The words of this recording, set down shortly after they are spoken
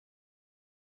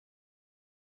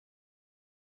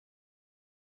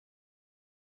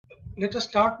let us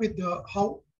start with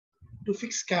how to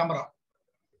fix camera.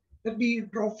 Let me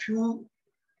draw few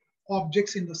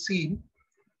objects in the scene.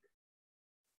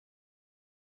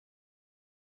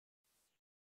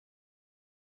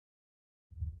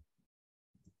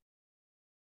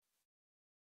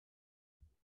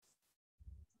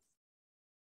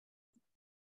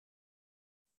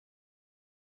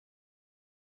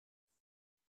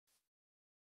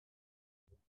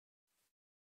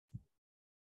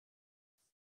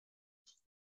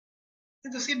 In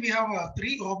the scene, we have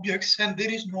three objects and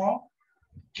there is no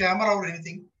camera or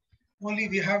anything. Only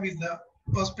we have is the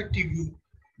perspective view.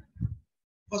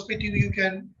 Perspective you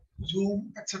can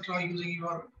zoom, etc. using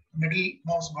your middle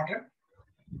mouse button.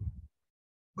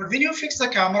 But when you fix the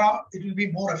camera, it will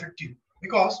be more effective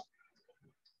because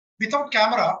without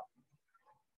camera,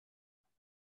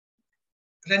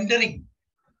 rendering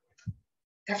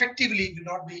effectively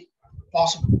will not be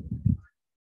possible.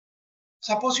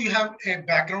 Suppose you have a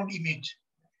background image.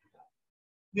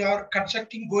 You are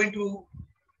going to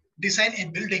design a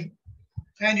building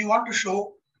and you want to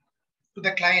show to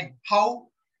the client how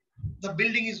the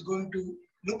building is going to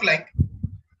look like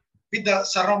with the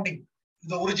surrounding,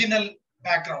 the original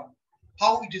background,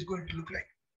 how it is going to look like.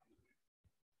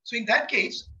 So in that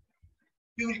case,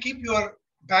 you will keep your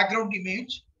background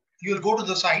image, you will go to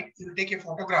the site, you will take a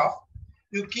photograph,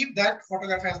 you will keep that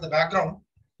photograph as the background.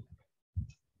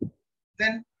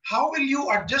 Then how will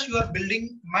you adjust your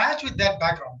building match with that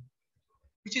background,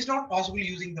 which is not possible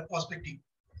using the perspective.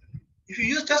 If you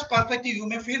use just perspective, you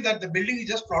may feel that the building is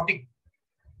just floating.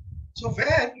 So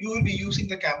where you will be using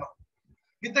the camera.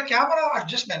 With the camera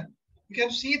adjustment, you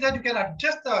can see that you can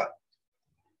adjust the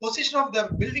position of the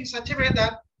building such a way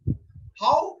that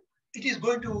how it is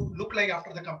going to look like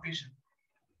after the completion.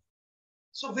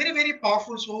 So very, very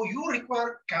powerful. So you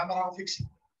require camera fixing.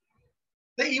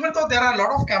 Even though there are a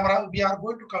lot of cameras, we are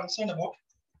going to concern about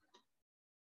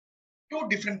two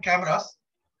different cameras.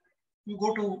 You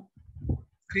go to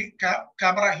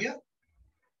camera here.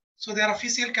 So there are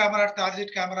physical camera,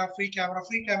 target camera, free camera.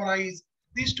 Free camera is,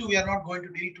 these two we are not going to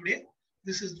deal today.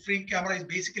 This is free camera is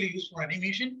basically used for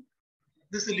animation.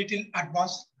 This is a little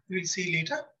advanced, we will see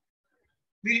later.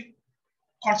 We'll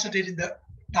concentrate in the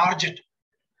target.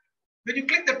 When you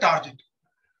click the target,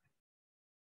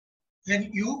 then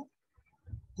you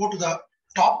go to the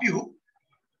top view,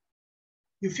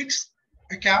 you fix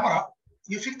a camera,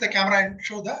 you fix the camera and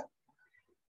show the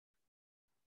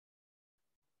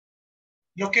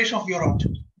location of your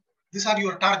object. These are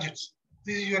your targets.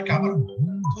 This is your camera.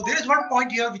 So there is one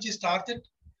point here which is target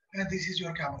and this is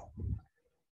your camera.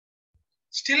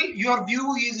 Still your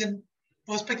view is in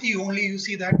perspective only. You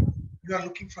see that you are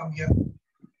looking from here.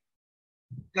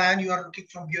 Plan you are looking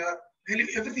from here.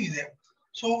 Everything is there.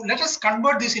 So let us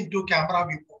convert this into camera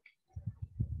viewport.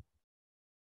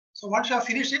 So once you have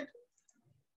finished it,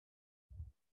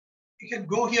 you can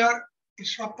go here.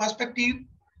 It's from perspective.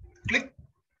 Click.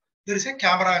 There is a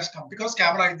camera has come because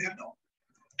camera is there now.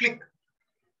 Click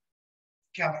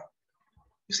camera.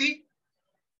 You see,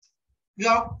 we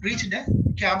have reached a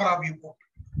camera viewport.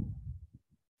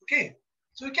 Okay,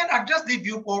 so you can adjust the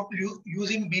viewport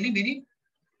using many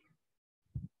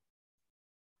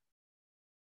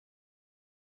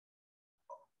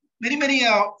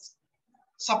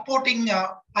supporting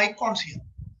icons here.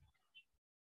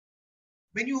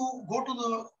 When you go to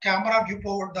the camera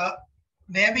viewport, the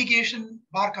navigation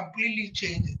bar completely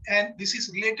changed, and this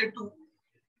is related to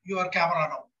your camera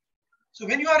now. So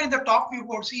when you are in the top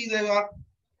viewport, see your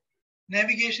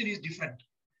navigation is different.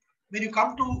 When you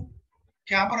come to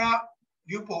camera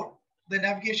viewport, the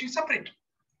navigation is separate.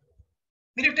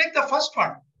 When you take the first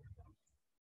one,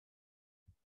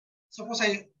 suppose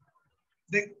they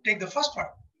take the first one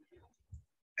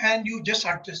and you just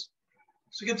adjust.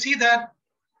 So you can see that.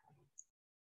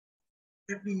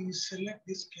 Let me select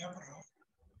this camera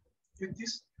with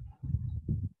this.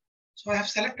 So I have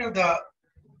selected the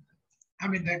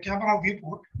camera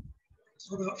viewport.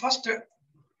 So the first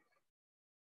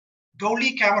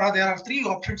dolly camera, there are three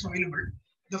options available.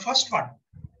 The first one,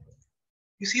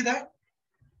 you see that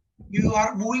you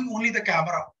are moving only the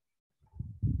camera.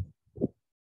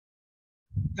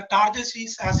 The target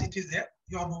is as it is there,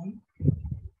 you are moving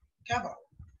camera.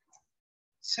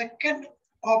 Second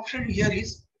option here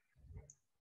is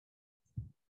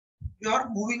you are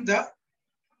moving the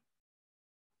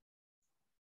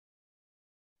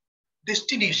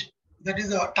destination, that is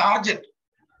the target.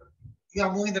 You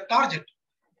are moving the target.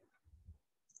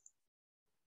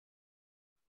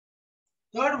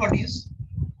 Third one is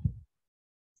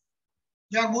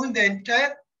you are moving the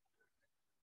entire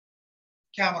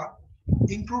camera,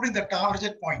 including the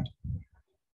target point.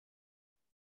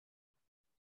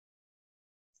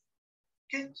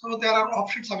 Okay, so there are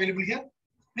options available here.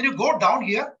 When you go down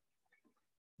here,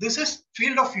 this is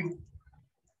field of view.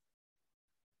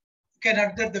 You can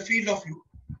enter the field of view.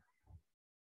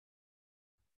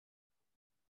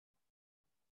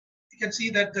 You can see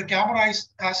that the camera is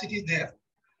as it is there.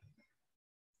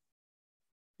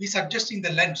 Is adjusting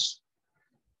the lens.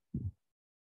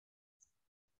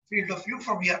 Field of view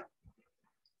from here.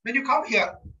 When you come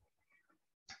here,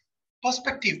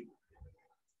 perspective.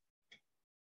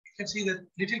 You can see the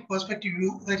little perspective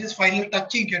view. That is final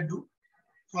touching you can do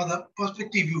for the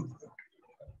perspective view.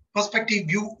 Perspective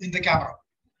view in the camera.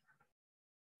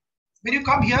 When you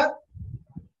come here,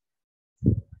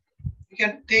 you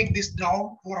can take this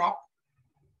down or up.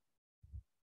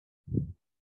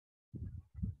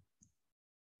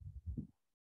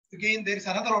 Again, there is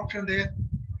another option there.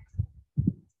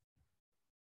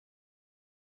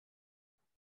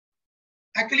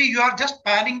 Actually, you are just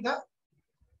panning the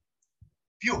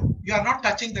view. You are not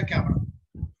touching the camera.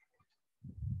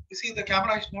 You see, the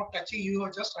camera is not touching. You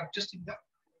are just adjusting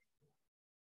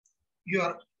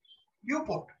your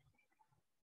viewport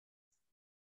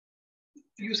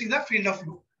using the field of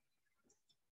view.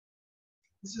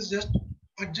 This is just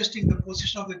adjusting the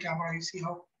position of the camera. You see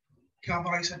how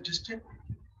camera is adjusted.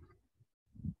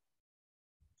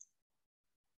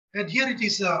 And here it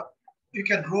is. You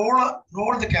can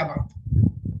roll the camera.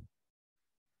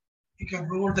 You can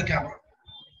roll the camera.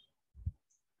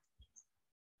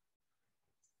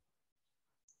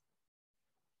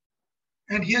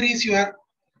 And here is your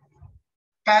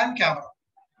pan camera.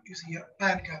 You see here,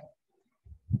 pan camera.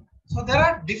 So there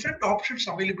are different options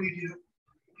available here,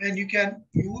 and you can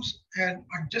use and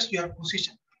adjust your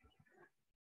position.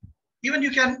 Even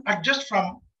you can adjust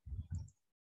from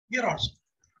here also.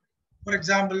 For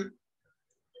example,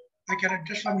 I can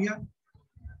adjust from here.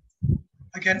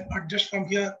 I can adjust from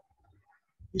here.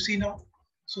 You see now.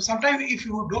 So sometimes if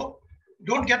you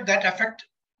don't get that effect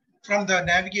from the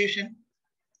navigation,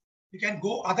 you can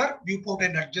go other viewport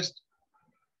and adjust.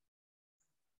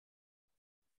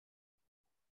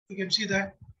 You can see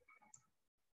that.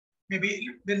 Maybe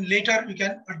then later you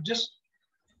can adjust.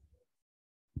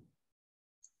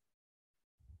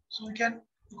 So you can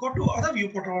go to other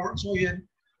viewport also and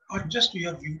adjust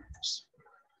your views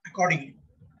accordingly.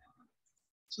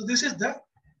 So this is the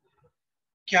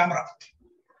camera.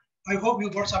 I hope you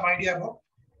got some idea about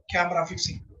camera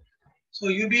fixing. So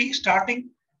you'll be starting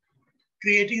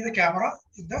creating the camera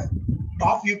in the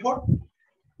top viewport.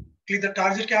 Click the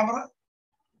target camera,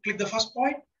 click the first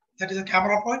point, that is a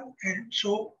camera point, and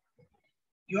show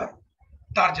your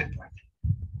target point.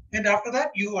 And after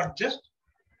that, you adjust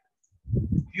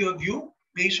your view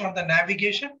based on the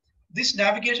navigation. This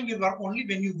navigation will work only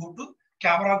when you go to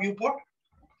camera viewport.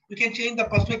 You can change the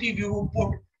perspective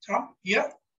viewport from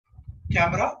here,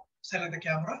 camera, select the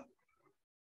camera.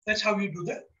 That's how you do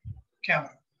the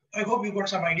camera. I hope you got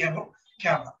some idea about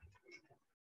camera.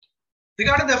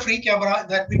 Regarding the free camera,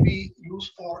 that will be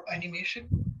used for animation.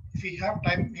 If we have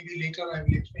time, maybe later I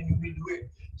will explain you. We do a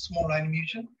small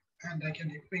animation and I can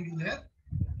explain you there.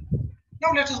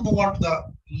 Now let us move on to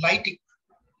the lighting.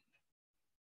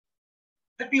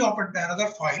 Let me open another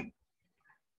file.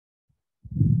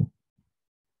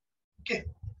 Okay.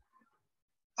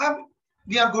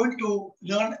 We are going to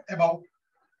learn about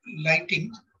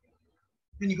lighting.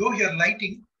 When you go here,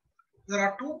 lighting, there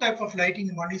are two types of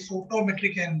lighting. One is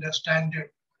photometric and standard.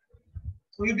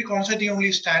 So you'll be concentrating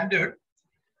only standard.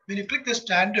 When you click the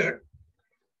standard,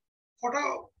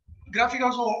 photographic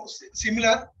also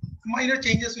similar, minor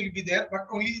changes will be there, but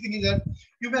only thing is that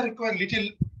you may require little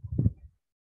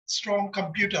strong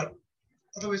computer,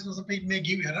 otherwise it may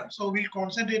give error. So we'll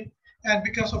concentrate, and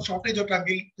because of shortage of time,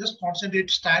 we'll just concentrate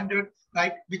standard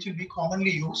light, which will be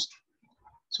commonly used.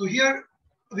 So here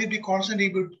we'll be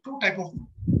concentrating with two type of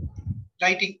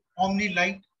lighting, omni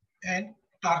light and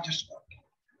target spot.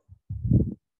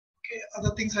 Okay,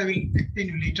 other things I will explain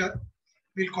you later.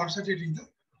 We'll concentrate in the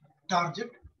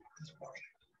target spot.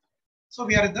 So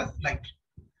we are in the light.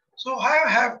 So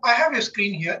I have a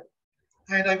screen here,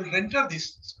 and I will render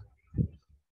this. You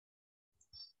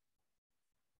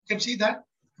can see that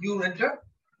you render.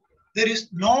 There is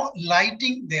no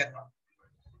lighting there now.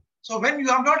 So when you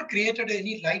have not created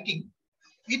any lighting,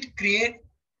 it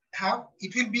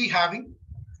will be having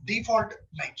default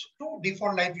lights. Two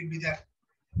default light will be there.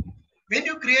 When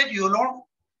you create your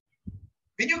own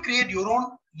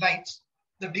lights,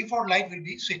 the default light will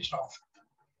be switched off.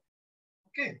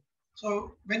 Okay.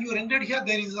 So when you rendered here,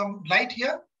 there is some light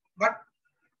here, but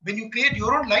when you create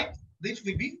your own light, this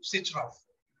will be switched off.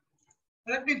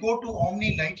 Let me go to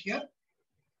Omni light here.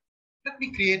 Let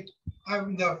me create, I'm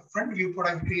in the front viewport,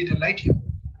 I will create a light here.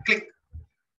 Click.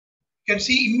 You can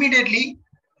see immediately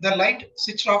the light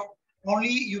switched off. Only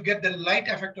you get the light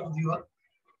effect of your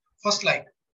first light.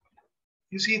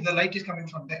 You see the light is coming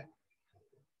from there.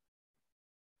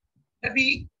 Let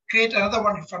me create another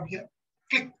one from here.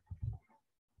 Click.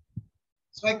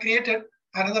 So I created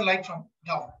another light from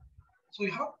down. So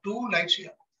you have two lights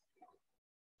here.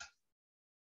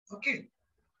 Okay.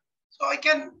 So I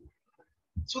can,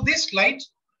 so this light,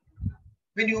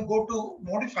 when you go to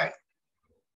modify,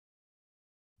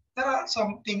 there are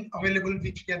something available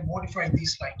which can modify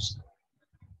these lights.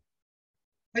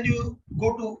 When you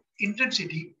go to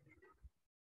intensity,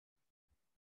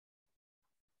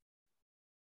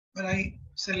 when I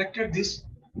selected this,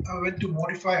 I went to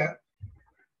modifier.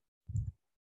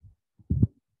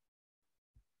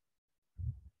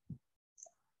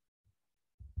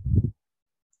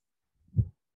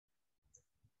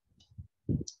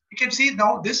 You can see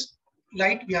now this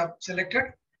light we have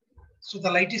selected. So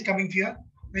the light is coming here.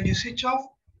 When you switch off,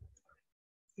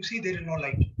 you see there is no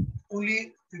light.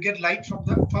 Only you get light from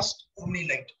the first omni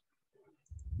light.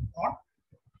 On.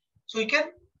 So you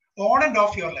can on and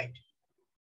off your light.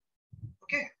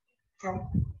 Okay. From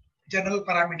general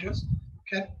parameters, you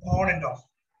can on and off.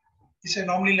 This is a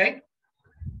normally light.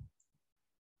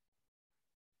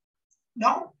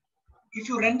 Now, if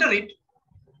you render it,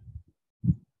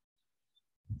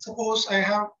 suppose I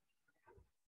have,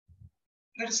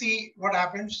 let's see what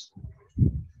happens.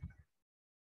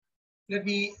 Let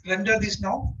me render this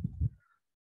now.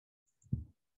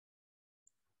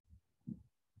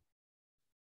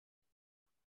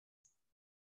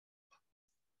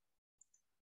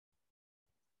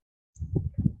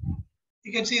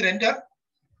 You can see render.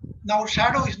 Now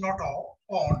shadow is not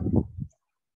on.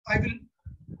 I will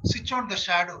switch on the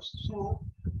shadows. So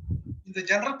in the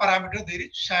general parameter, there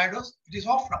is shadows. It is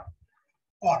off now.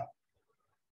 On.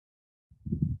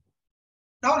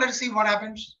 Now let's see what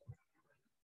happens.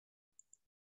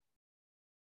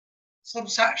 Some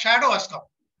shadow has come.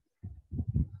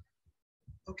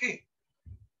 Okay.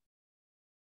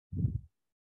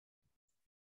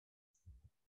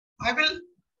 I will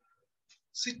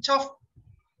switch off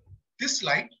this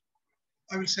light.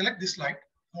 I will select this light,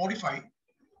 modify,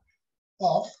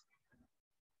 off.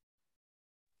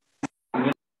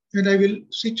 And I will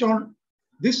switch on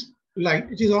this light.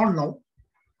 It is on now.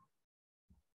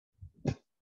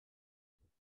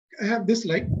 I have this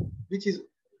light, which is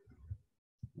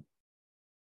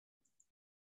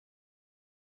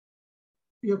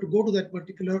you have to go to that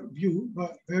particular view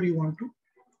where you want to.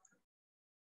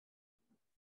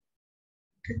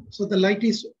 Okay, so the light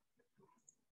is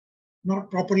not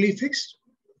properly fixed.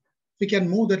 We can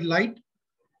move that light.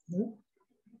 Move.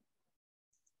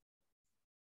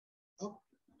 Up.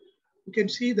 You can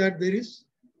see that there is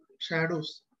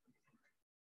shadows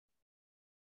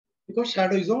because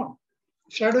shadow is on.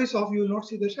 If shadow is off, you will not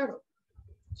see the shadow.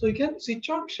 So you can switch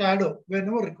on shadow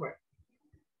whenever required.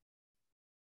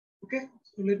 Okay,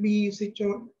 so let me switch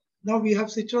on. Now we have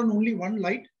switched on only one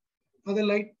light. Other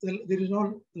light, there is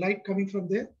no light coming from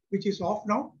there, which is off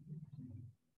now.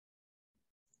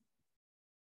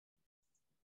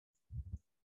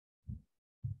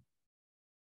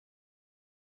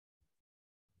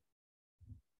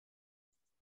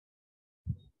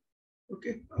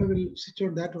 Okay, I will switch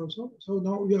on that also. So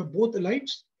now we have both the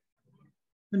lights.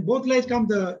 When both lights come,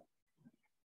 the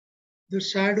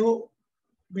shadow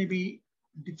may be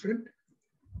different.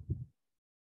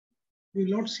 We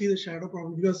will not see the shadow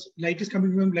problem because light is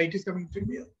coming from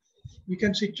here. We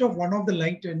can switch off one of the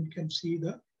light and you can see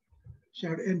the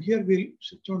shadow. And here we'll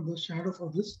switch on the shadow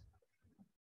for this.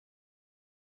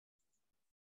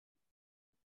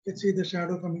 You can see the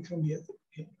shadow coming from here.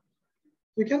 Okay.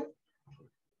 We can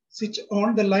switch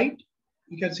on the light.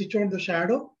 You can switch on the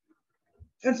shadow.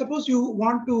 And suppose you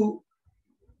want to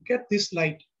get this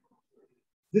light,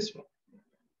 this one.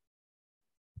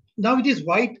 Now it is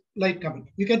white light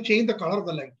coming. You can change the color of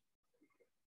the light.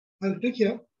 I'll click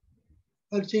here.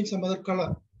 I'll change some other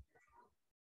color.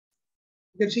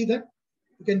 You can see that.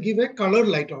 You can give a color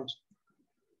light also.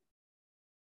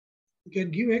 You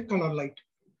can give a color light.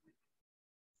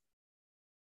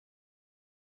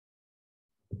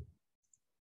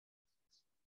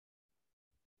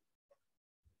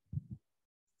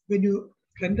 When you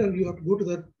render, you have to go to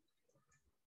the,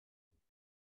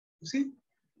 you see,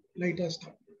 light has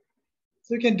come.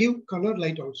 So you can give color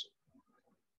light also.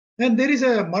 And there is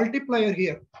a multiplier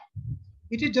here.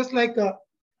 It is just like a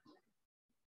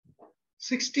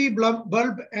 60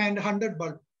 bulb and 100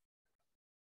 bulb.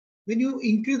 When you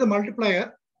increase the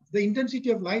multiplier, the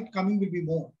intensity of light coming will be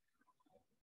more.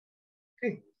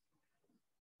 Okay.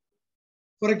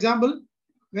 For example,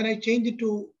 when I change it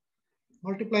to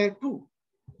multiplier 2,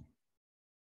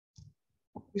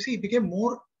 You see, it became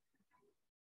more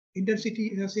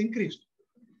intensity has increased.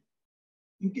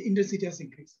 Intensity has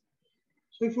increased.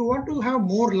 So if you want to have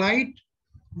more light,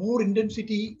 more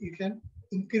intensity, you can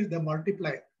increase the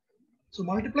multiplier. So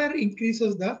multiplier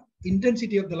increases the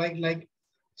intensity of the light, like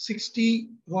 60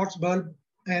 watts bulb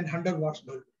and 100 watts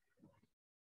bulb.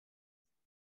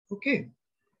 Okay.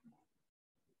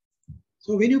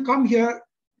 So when you come here,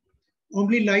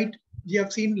 only light, you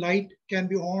have seen light can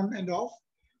be on and off,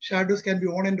 shadows can be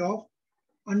on and off.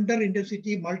 Under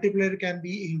intensity, multiplier can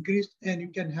be increased and you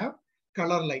can have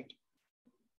color light.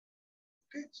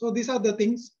 Okay, so these are the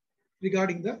things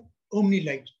regarding the omni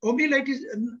light. Omni light is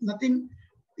nothing,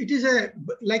 it is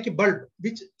like a bulb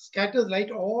which scatters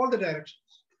light all the directions.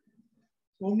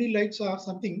 Omni lights are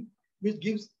something which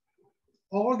gives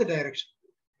all the direction.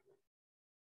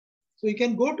 So you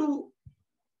can go to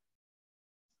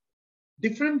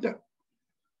different,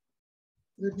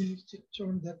 let me switch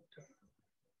on that.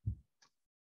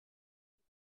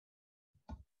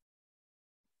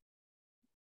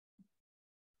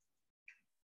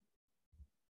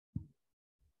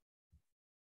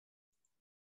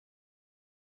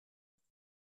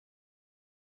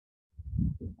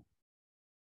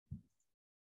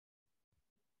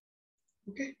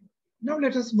 Okay, now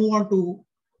let us move on to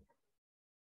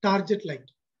target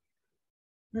light.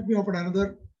 Let me open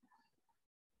another.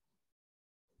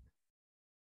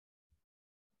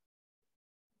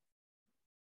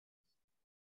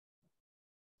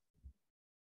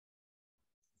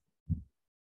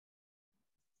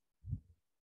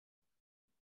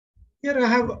 Here I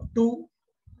have two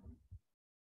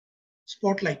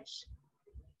spotlights.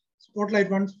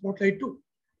 Spotlight 1, spotlight 2.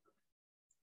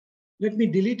 Let me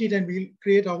delete it and we'll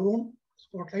create our own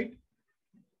spotlight.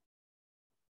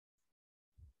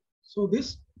 So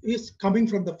this is coming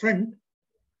from the front.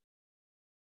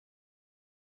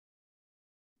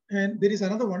 And there is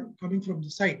another one coming from the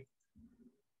side.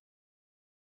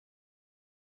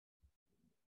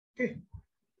 Okay.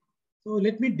 So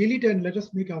let me delete and let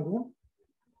us make our own.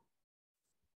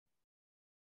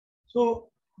 So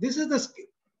this is the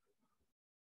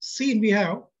scene we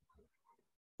have.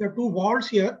 There are two walls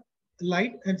here,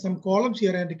 light, and some columns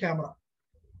here and a camera.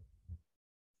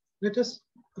 Let us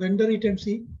render it and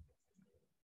see.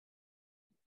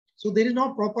 So there is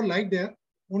no proper light there.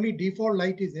 Only default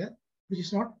light is there, which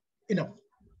is not enough.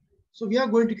 So we are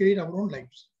going to create our own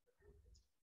lights.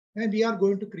 And we are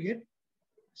going to create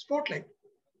spotlight.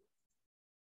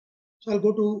 So I'll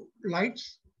go to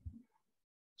lights,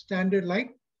 standard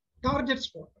light, target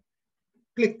spot.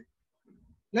 Click.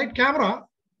 Light camera,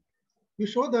 you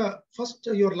show the first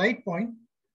your light point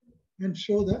and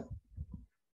show the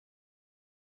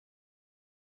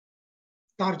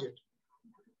target.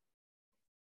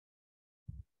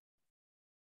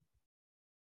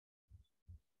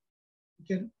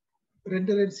 You can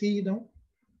render and see now.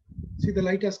 See, the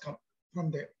light has come from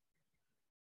there.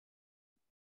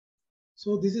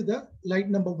 So this is the light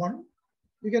number 1.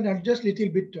 You can adjust little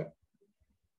bit,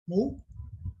 move,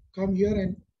 come here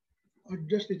and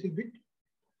adjust little bit.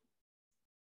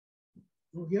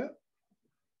 Go here,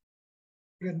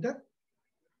 render.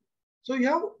 So you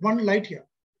have one light here,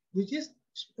 which is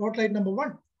spotlight number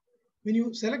 1. When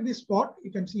you select this spot,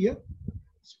 you can see here,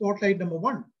 spotlight number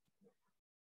 1.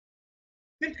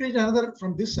 We'll create another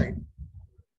from this side.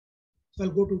 So I'll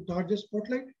go to target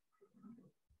spotlight.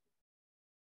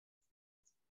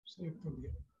 Select from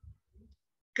here.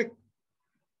 Click.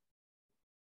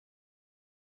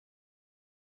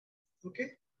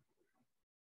 Okay.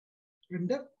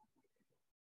 Render.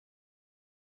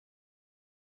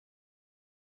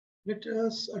 Let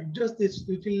us adjust this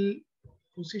little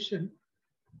position.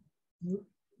 Move.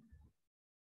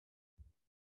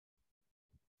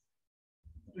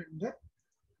 Render.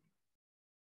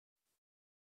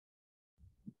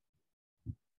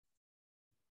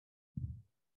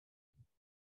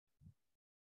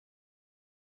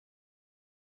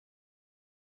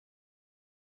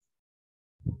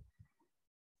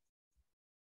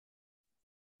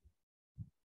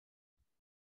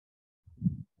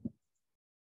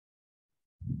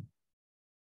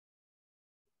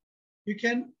 You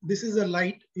can, this is a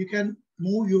light, you can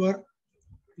move your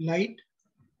light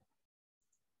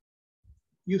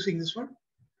using this one.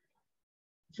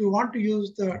 If you want to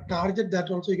use the target, that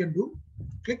also you can do.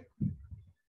 Click.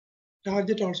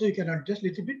 Target also you can adjust a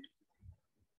little bit.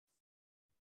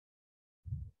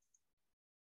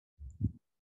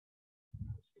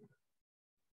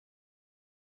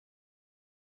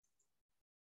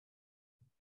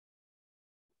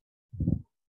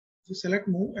 So select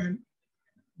move and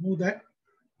move that.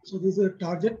 So this is a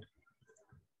target.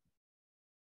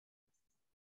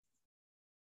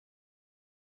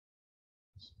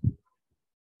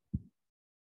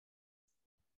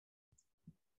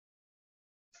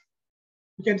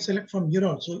 You can select from here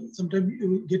also. Sometimes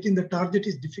getting the target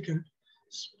is difficult.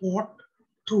 Spot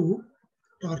to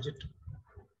target.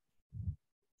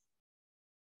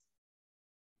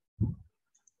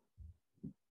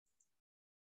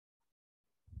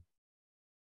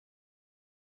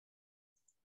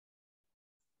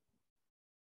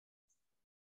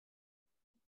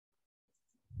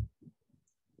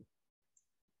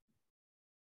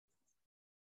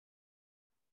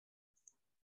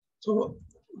 So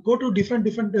go to different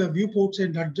viewports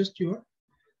and adjust your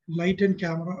light and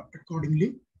camera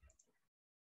accordingly.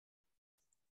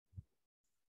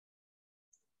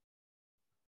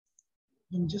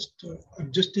 I'm just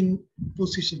adjusting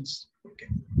positions. Okay.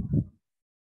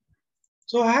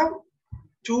 So I have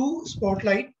two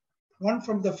spotlight, one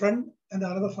from the front and the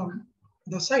other from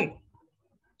the side.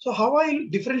 So how I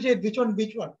differentiate which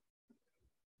one?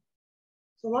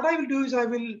 So what I will do is I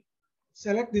will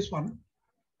select this one.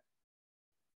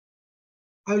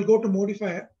 I will go to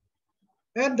modifier.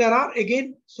 And there are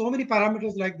again so many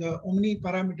parameters like the omni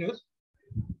parameters.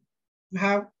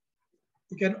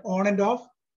 You can on and off.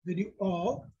 When you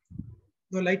off,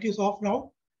 the light is off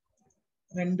now.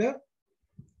 Render.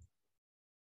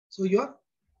 So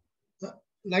the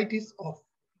light is off.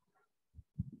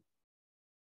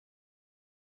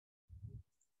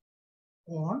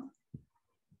 On.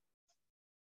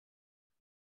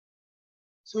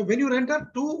 So when you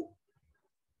render, two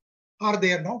are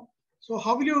there now. So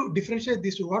how will you differentiate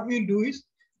these two? What we'll do is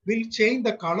we'll change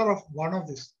the color of one of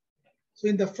this. So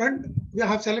in the front, we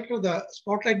have selected the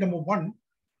spotlight number 1.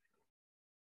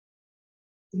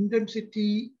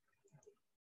 Intensity,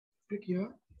 click here.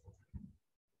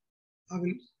 I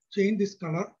will change this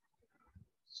color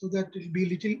so that it will be a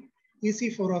little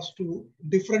easy for us to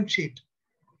differentiate.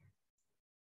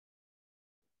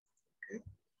 Okay.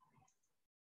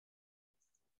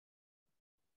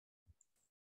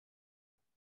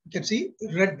 You can see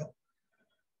red now.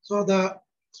 So the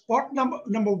spot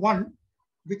number 1,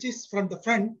 which is from the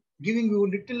front, giving you a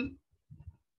little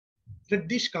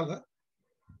reddish color,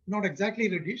 not exactly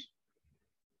reddish.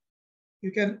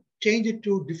 You can change it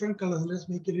to different colors. Let's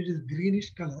make it a little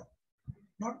greenish color.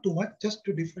 Not too much, just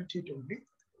to differentiate only.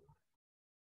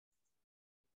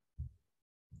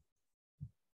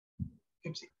 You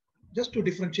can see, just to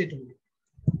differentiate only.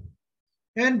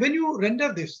 And when you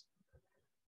render this,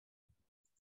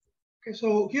 okay,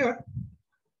 so here,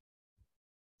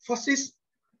 first is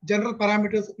general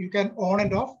parameters. You can on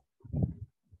and off.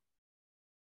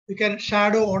 You can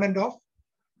shadow on and off.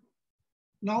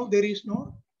 Now there is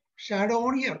no shadow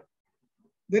on here.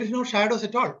 There is no shadows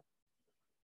at all.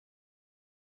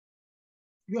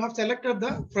 You have selected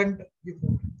the front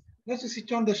viewport. Let's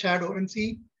switch on the shadow and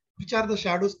see which are the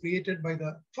shadows created by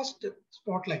the first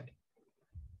spotlight.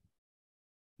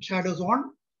 Shadows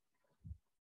on.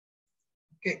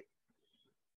 Okay.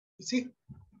 You see,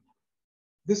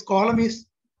 this column is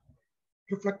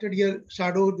reflected here,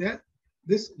 shadow there.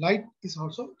 This light is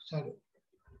also shadow.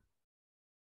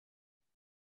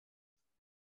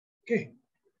 Okay.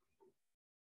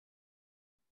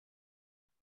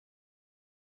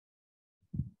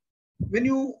 When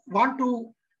you want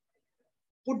to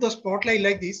put the spotlight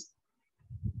like this,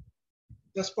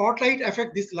 the spotlight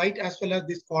affects this light as well as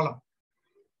this column.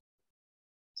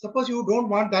 Suppose you don't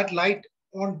want that light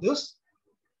on this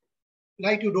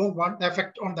light, you don't want the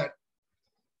effect on that.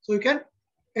 So you can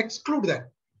exclude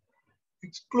that.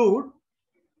 Exclude.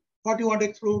 What you want to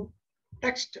exclude?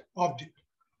 Text object.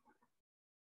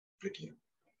 Click here.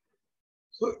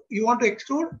 So you want to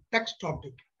exclude text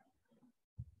object.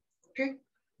 Okay.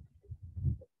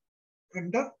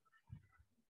 Render.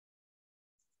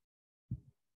 You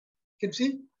can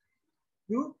see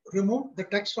you remove the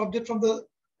text object from the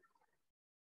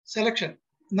selection.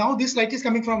 Now this light is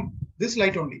coming from this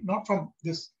light only, not from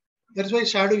this. That is why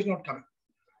shadow is not coming.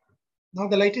 Now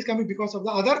the light is coming because of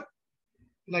the other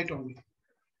light only.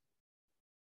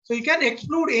 So you can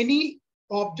exclude any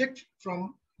object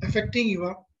from affecting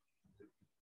your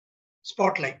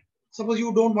spotlight. Suppose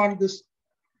you don't want this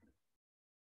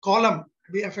column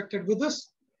to be affected with this.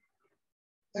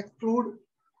 Exclude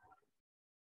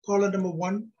column number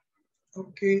 1.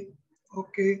 Okay,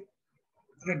 okay,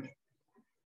 render.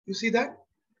 You see that?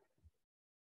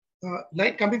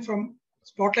 Light coming from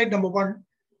spotlight number 1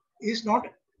 is not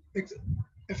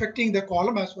affecting the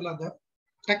column as well as the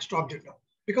text object now,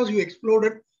 because you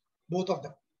excluded both of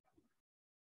them.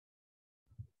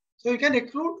 So you can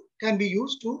exclude, can be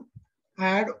used to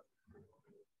add,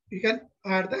 you can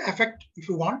add the effect if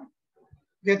you want.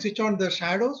 You can switch on the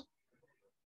shadows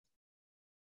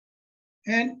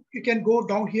and you can go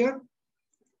down here,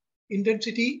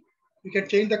 intensity, you can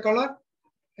change the color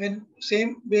And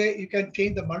same way you can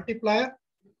change the multiplier.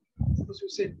 Suppose you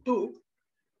say 2.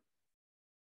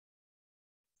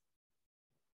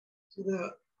 So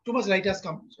the too much light has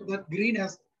come. So that green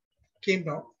has came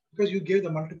down because you gave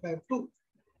the multiplier 2.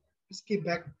 Let's keep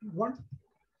back to 1.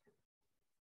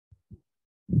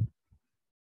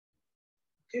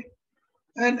 Okay.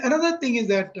 And another thing is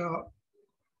that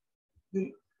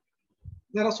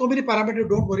there are so many parameters.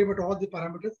 Don't worry about all the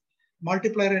parameters.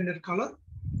 Multiplier and red color.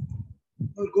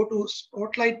 We'll go to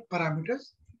spotlight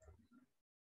parameters.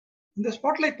 In the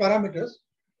spotlight parameters,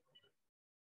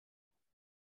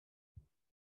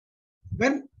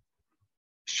 when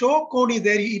show cone is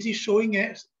there, it is showing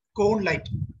a cone light.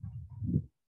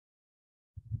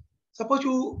 Suppose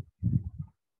you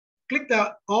click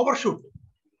the overshoot.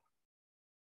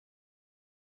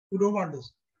 You don't want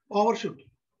this. Overshoot.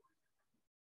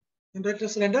 And let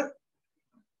us render.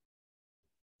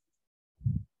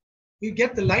 You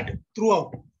get the light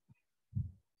throughout.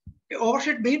 Okay,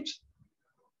 overshoot means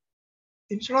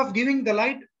instead of giving the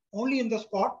light only in the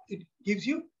spot, it gives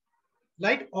you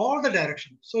light all the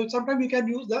directions. So sometimes you can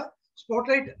use the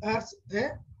spotlight as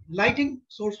a lighting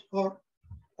source for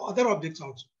other objects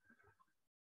also.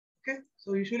 Okay,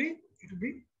 so usually it will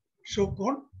be show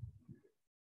cone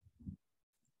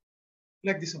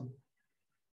like this one.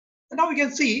 And now we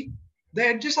can see the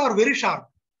edges are very sharp.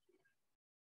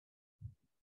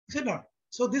 Is it not?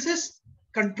 So this is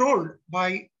controlled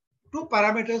by two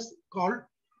parameters called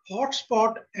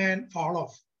hotspot and fall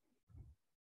off.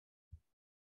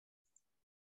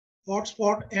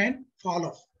 Hotspot and fall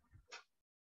off.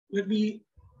 Let me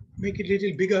make it a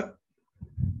little bigger.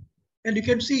 And you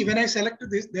can see when I select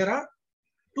this, there are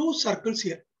two circles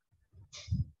here.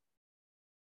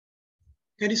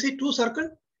 Can you see two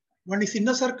circles? One is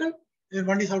inner circle and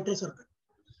one is outer circle.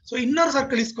 So inner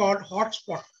circle is called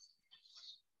hotspot.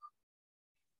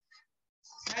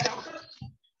 And outer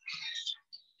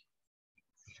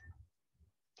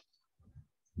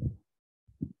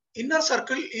inner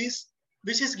circle is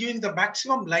which is giving the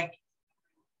maximum light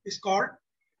is called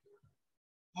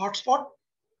hotspot,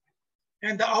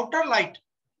 and the outer light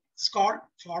is called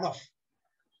fall off.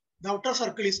 The outer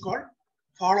circle is called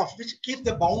fall off, which keeps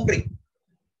the boundary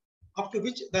up to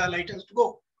which the light has to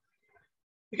go.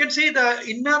 You can see the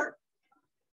inner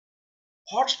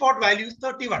hotspot value is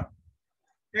 31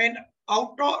 and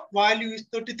outer value is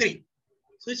 33.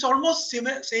 So it's almost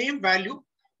same value.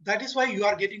 That is why you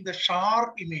are getting the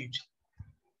sharp image.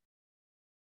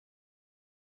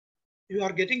 You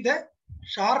are getting the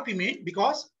sharp image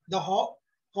because the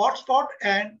hotspot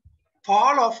and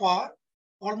fall off are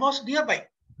almost nearby.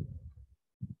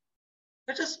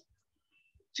 Let us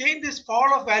change this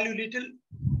fall off value little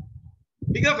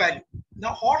bigger value.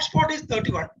 Now hotspot is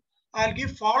 31. I'll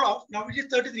give fall off. Now it is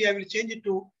 33. I will change it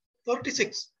to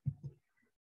 36.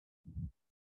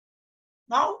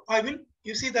 Now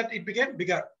you see that it became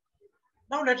bigger.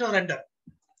 Now let us render.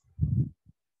 You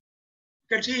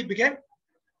can see it became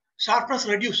sharpness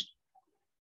reduced.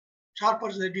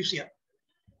 Sharpness reduced here.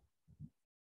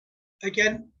 I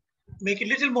can make it a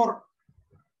little more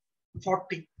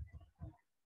 40.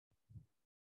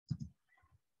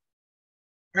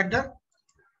 Render.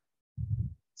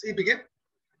 See, it became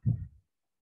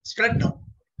spread down.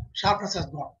 Sharpness has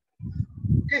gone.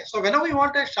 Okay, so whenever you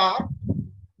want a sharp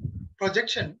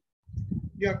projection,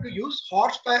 you have to use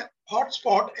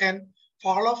hotspot and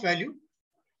fall off value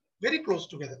very close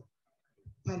together.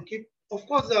 And keep, of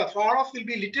course, the fall off will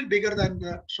be little bigger than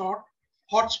the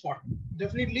hotspot.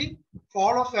 Definitely,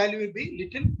 fall off value will be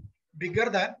little bigger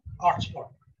than hotspot.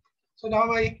 So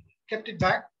now I kept it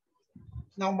back.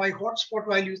 Now my hotspot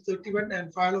value is 31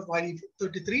 and fall off value is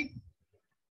 33.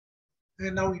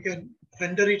 And now you can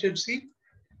render it and see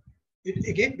it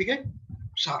again became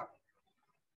sharp.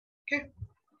 Okay,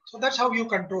 so that's how you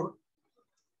control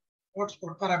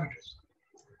hotspot parameters.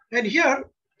 And here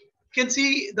you can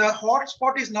see the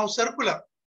hotspot is now circular.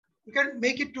 You can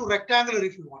make it to rectangular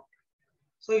if you want.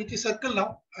 So it is circle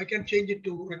now. I can change it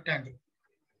to rectangle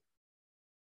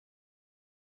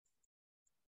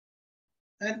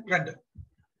and render.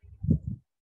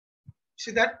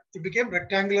 See that it became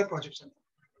rectangular projection.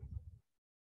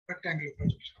 Rectangular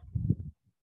projection.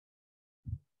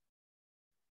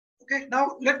 Okay,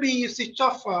 now let me switch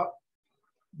off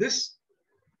this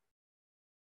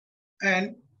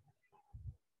and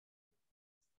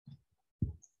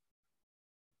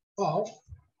off.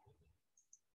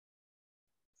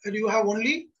 And you have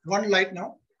only one light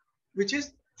now, which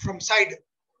is from side,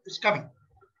 it's coming.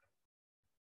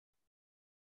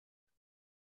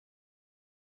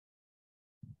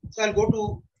 So I'll go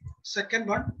to second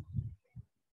one,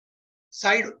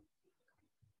 side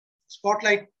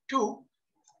spotlight 2.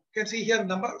 You can see here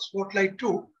number spotlight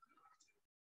 2.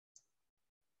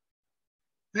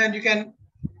 And you can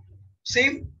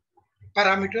same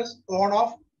parameters on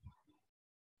off,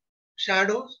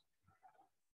 shadows,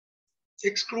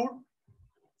 exclude,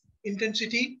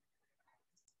 intensity,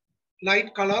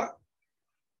 light color,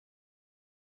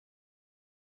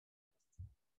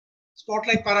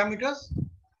 spotlight parameters.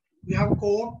 We have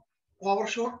cone,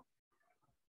 overshoot,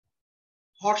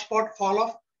 hotspot, fall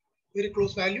off, very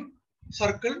close value,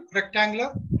 circle,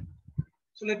 rectangular.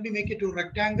 So let me make it to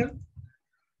rectangle.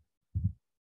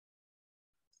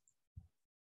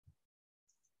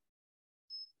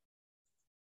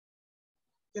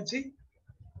 You can see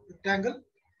rectangle.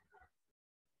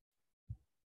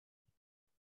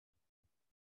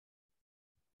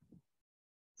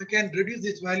 I can reduce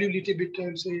this value a little bit, I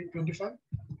will say 25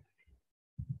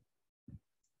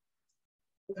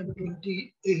 and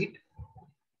 28.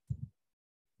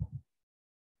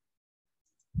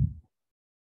 You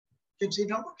can see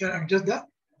now, I can adjust the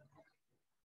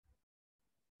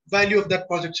value of that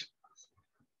projection.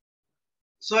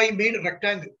 So I made a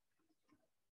rectangle.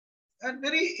 And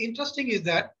very interesting is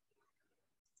that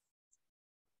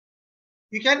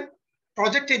you can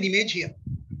project an image here.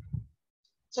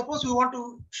 Suppose you want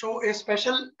to show a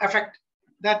special effect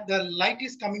that the light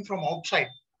is coming from outside.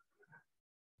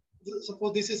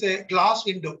 Suppose this is a glass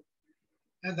window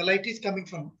and the light is coming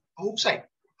from outside.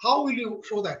 How will you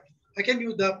show that? I can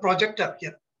use the projector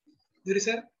here. There is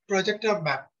a projector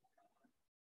map.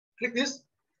 Click this.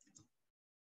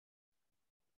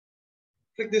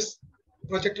 Click this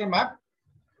projector map,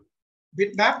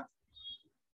 bitmap,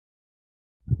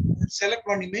 and select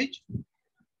one image.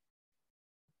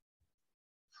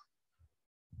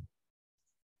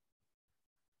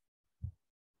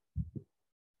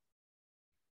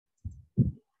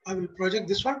 I will project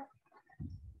this one.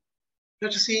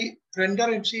 Let's see,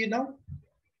 render and see now.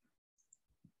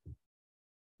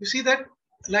 You see that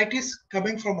light is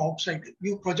coming from outside.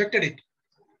 You projected it.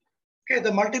 Okay,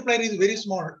 the multiplier is very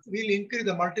small. We'll increase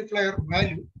the multiplier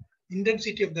value,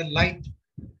 intensity of the light.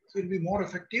 So it will be more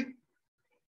effective.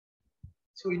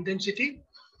 So intensity,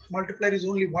 multiplier is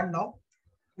only 1 now.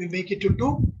 We make it to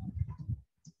 2.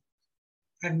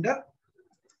 Render.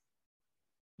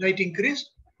 Light increased.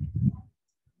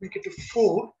 Make it to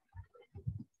 4.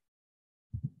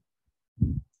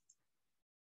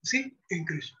 See,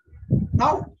 increase.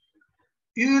 Now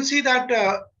you will see that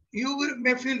you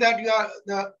may feel that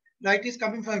the light is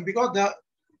coming from, because the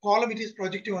column it is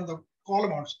projecting on the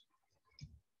column also.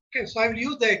 Okay, so I will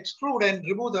use the extrude and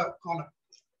remove the column.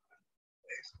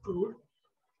 Extrude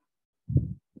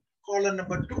column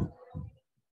number 2.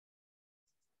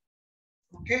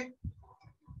 Okay,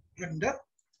 render.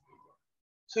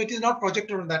 So it is not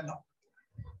projected on that now.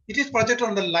 It is projected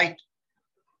on the light.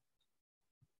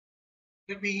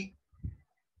 Let me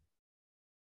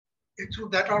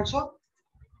extrude that also.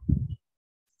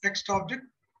 Text object.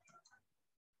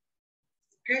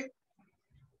 Okay.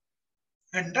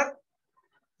 Enter.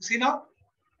 See now?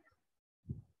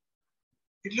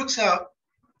 It looks a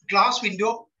glass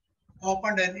window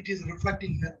opened and it is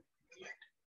reflecting the light.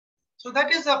 So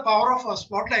that is the power of a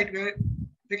spotlight, where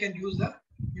we can use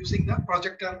using the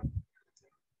projector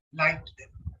light.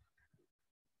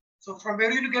 So from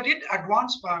where you get it?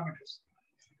 Advanced parameters.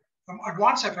 From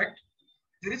advanced effect,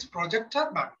 there is projector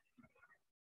map.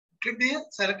 Click there,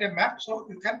 select a map, so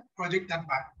you can project that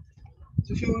map.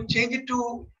 So if you change it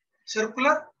to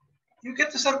circular, you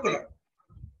get the circular.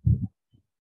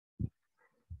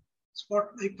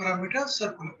 Spotlight parameter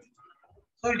circular.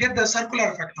 So you get the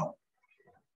circular effect now.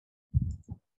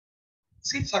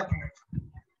 See, circular effect.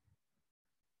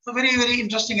 So very, very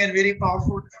interesting and very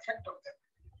powerful effect of that.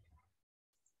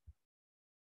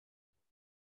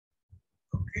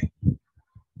 Okay.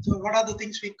 So what are the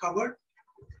things we covered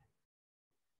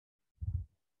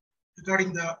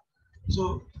regarding the,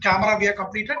 so camera we have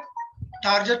completed,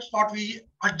 target spot, we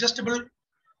adjustable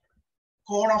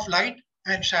cone of light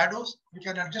and shadows. We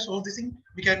can adjust all these things.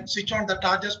 We can switch on the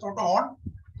target spot on,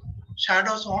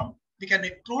 shadows on. We can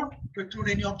extrude to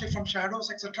extrude any object from shadows,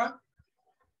 etc.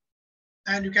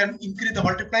 And you can increase the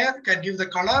multiplier. You can give the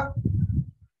color.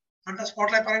 Under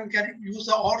spotlight parameter, you can use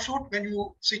the overshoot. When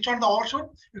you switch on the overshoot,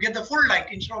 you get the full light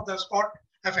instead of the spot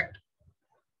effect.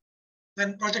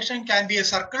 Then projection can be a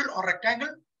circle or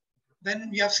rectangle. Then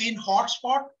we have seen hot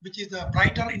spot, which is the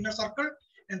brighter inner circle,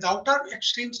 and the outer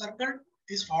extreme circle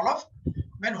is fall off.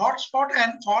 When hot spot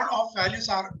and fall off values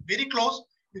are very close,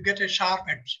 you get a sharp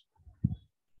edge.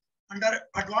 Under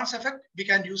advanced effect, we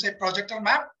can use a projector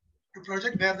map to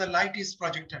project where the light is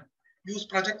projected. Use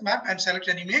project map and select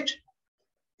an image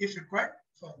if required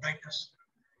for brightness.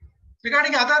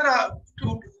 Regarding other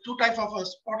two types of a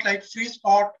spotlight: free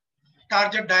spot,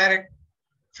 target direct,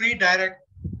 free direct.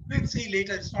 We'll see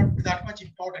later. It's not that much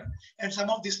important. And some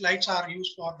of these lights are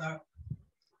used for the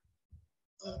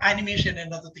animation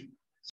and other thing.